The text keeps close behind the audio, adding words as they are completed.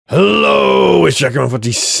Hello, it's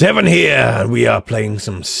JakkHammer47 here, and we are playing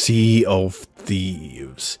some Sea of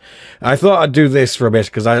Thieves. I thought I'd do this for a bit,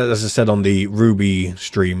 because as I said on the Ruby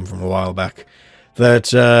stream from a while back,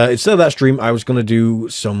 that instead of that stream, I was going to do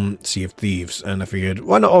some Sea of Thieves, and I figured,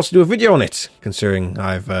 why not also do a video on it, considering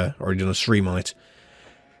I've already done a stream on it.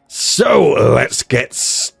 So, let's get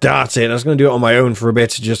started. I was going to do it on my own for a bit,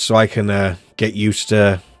 just so I can get used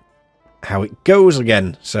to how it goes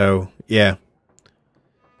again, so, yeah.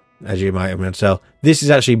 As you might have been able to tell, this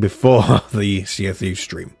is actually before the Sea of Thieves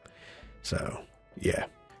stream. So, yeah.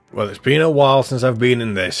 Well, it's been a while since I've been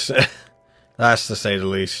in this. That's to say the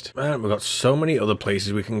least. Man, we've got so many other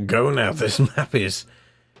places we can go now. This map is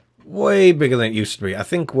way bigger than it used to be. I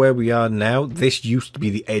think where we are now, this used to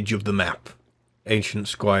be the edge of the map. Ancient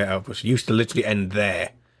Squire Outpost. It used to literally end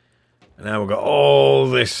there. And now we've got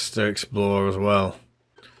all this to explore as well.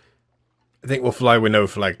 I think we'll fly with no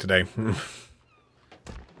flag today.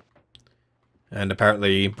 And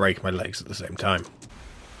apparently break my legs at the same time.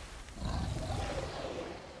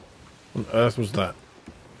 What on earth was that?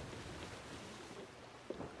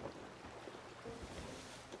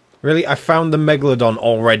 Really? I found the Megalodon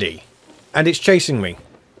already. And it's chasing me.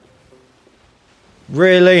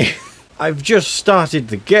 Really? I've just started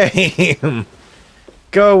the game.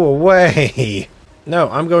 Go away. No,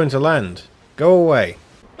 I'm going to land. Go away.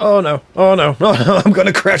 Oh no. Oh no. Oh, I'm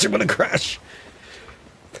gonna crash. I'm gonna crash.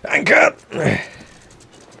 Anchor!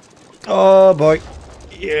 Oh boy.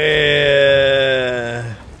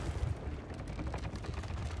 Yeah.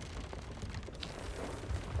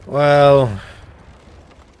 Well,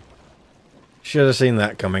 should have seen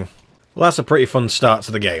that coming. Well, that's a pretty fun start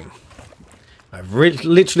to the game. I've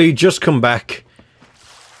literally just come back.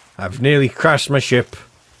 I've nearly crashed my ship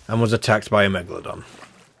and was attacked by a Megalodon.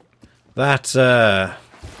 That's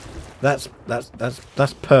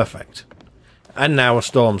perfect. And now a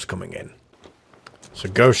storm's coming in. It's a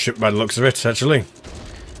ghost ship by the looks of it, actually.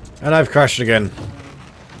 And I've crashed again.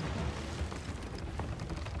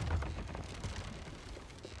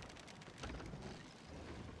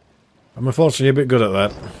 I'm unfortunately a bit good at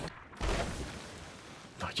that.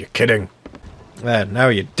 Oh, you're kidding. There, now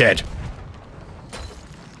you're dead.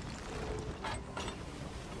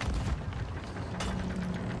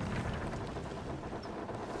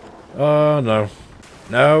 Oh, no.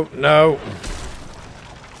 No, no.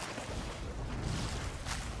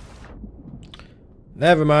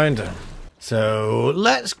 Never mind. So,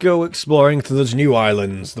 let's go exploring to those new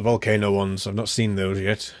islands, the volcano ones. I've not seen those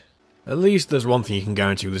yet. At least there's one thing you can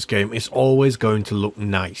guarantee with this game. It's always going to look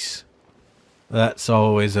nice. That's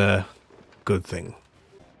always a good thing.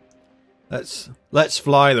 Let's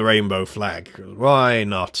fly the rainbow flag. Why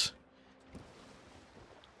not?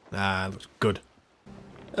 Ah, looks good.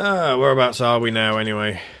 Ah, whereabouts are we now,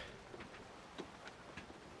 anyway?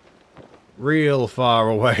 Real far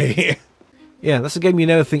away. Yeah, that's a game you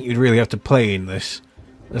never think you'd really have to play in this.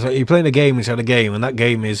 It's like you're playing a game inside a game, and that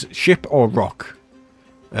game is ship or rock.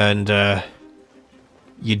 And,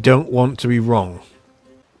 you don't want to be wrong.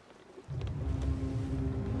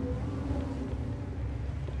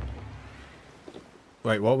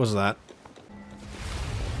 Wait, what was that?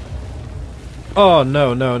 Oh,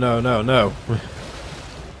 no, no, no, no, no.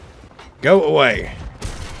 Go away.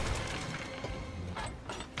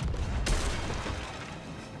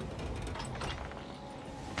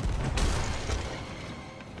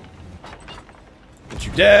 Don't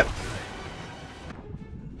you dare.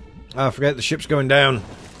 Ah, forget the ship's going down.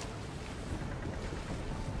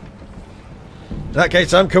 In that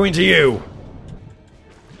case, I'm coming to you.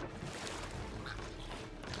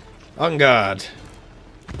 On guard.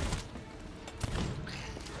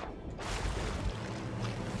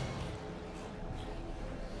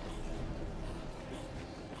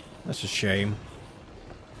 That's a shame.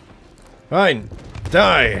 Fine.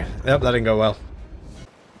 Die! Yep, that didn't go well.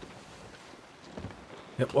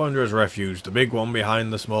 Yep, Wanderer's Refuge. The big one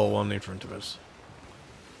behind the small one in front of us.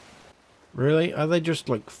 Really? Are they just,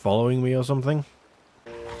 like, following me or something?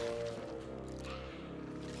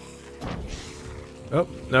 Oh,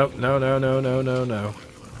 no, no, no, no, no, no, no.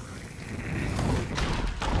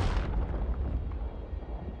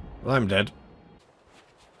 Well, I'm dead.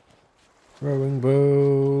 Rowing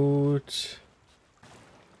boat.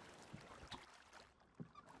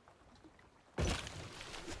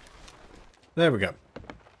 There we go.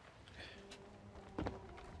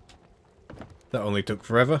 That only took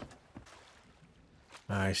forever.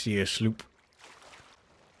 I see a sloop.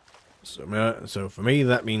 So for me,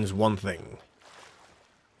 that means one thing.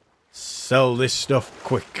 Sell this stuff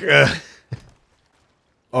quick.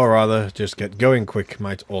 Or rather, just get going quick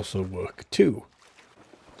might also work too.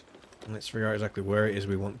 Let's figure out exactly where it is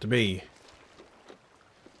we want to be.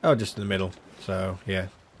 Oh, just in the middle. So, yeah,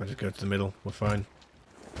 we'll just go to the middle. We're fine.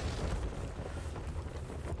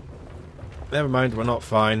 Never mind, we're not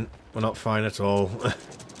fine. We're not fine at all.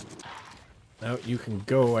 No, you can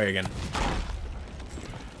go away again.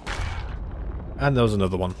 And there's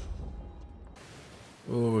another one.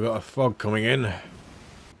 Oh, we got a fog coming in.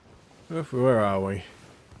 Oof, where are we?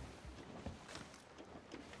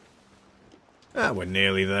 Ah, we're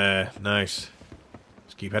nearly there. Nice.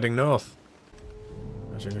 Let's keep heading north.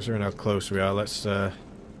 Actually, considering how close we are, let's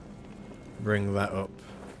bring that up.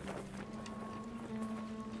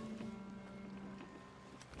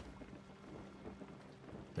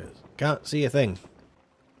 Can't see a thing.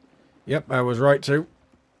 Yep, I was right too.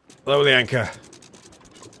 Lower the anchor.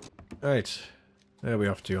 Right. Where are we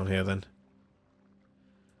off to on here then?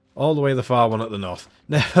 All the way the far one at the north.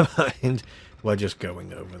 Never mind. We're just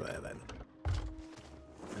going over there then.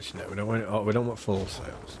 Actually, no, we don't want. Oh, we don't want full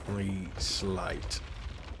sails. Only slight,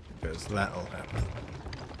 because that'll happen.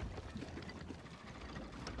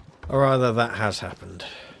 Or rather, that has happened.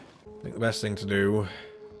 I think the best thing to do.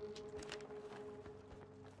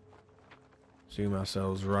 Zoom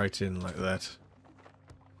ourselves right in like that.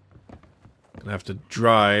 Gonna have to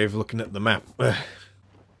drive looking at the map.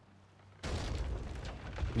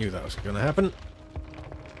 Knew that was gonna happen.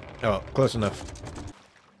 Oh well, close enough.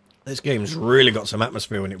 This game's really got some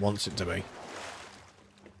atmosphere when it wants it to be.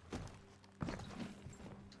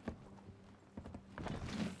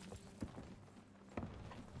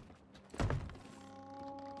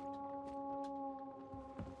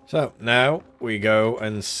 So, now we go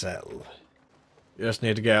and sell. Just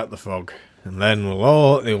need to get out the fog. And then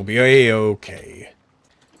it'll be a-okay.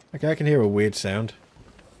 Okay, I can hear a weird sound.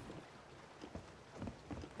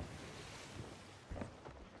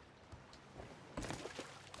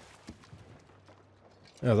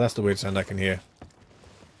 Oh, that's the weird sound I can hear.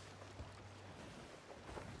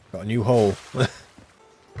 Got a new hole.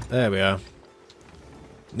 There we are.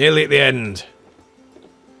 Nearly at the end.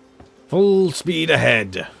 Full speed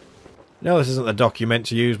ahead. No, this isn't the dock you meant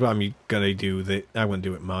to use, but I'm gonna do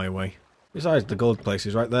it my way. Besides, the gold place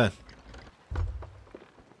is right there.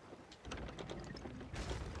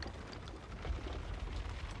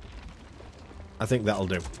 I think that'll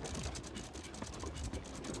do.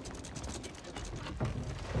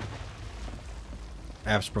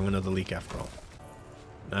 I have sprung another leak after all.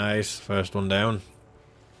 Nice, first one down.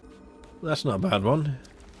 That's not a bad one.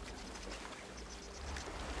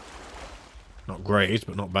 Not great,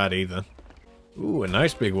 but not bad either. Ooh, a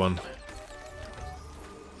nice big one.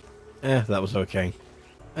 That was okay.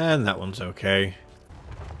 And that one's okay.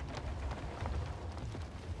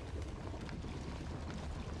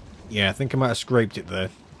 Yeah, I think I might have scraped it there.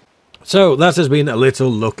 So, that has been a little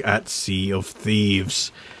look at Sea of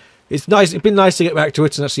Thieves. It's been nice to get back to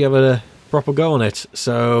it and actually have a proper go on it.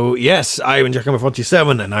 So, yes, I'm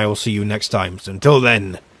JakkHammer47, and I will see you next time. So, until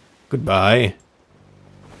then, goodbye.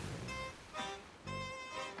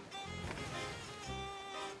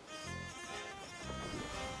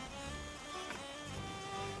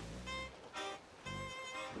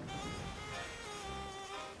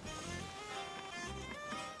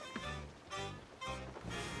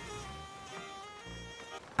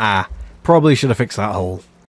 Probably should have fixed that hole.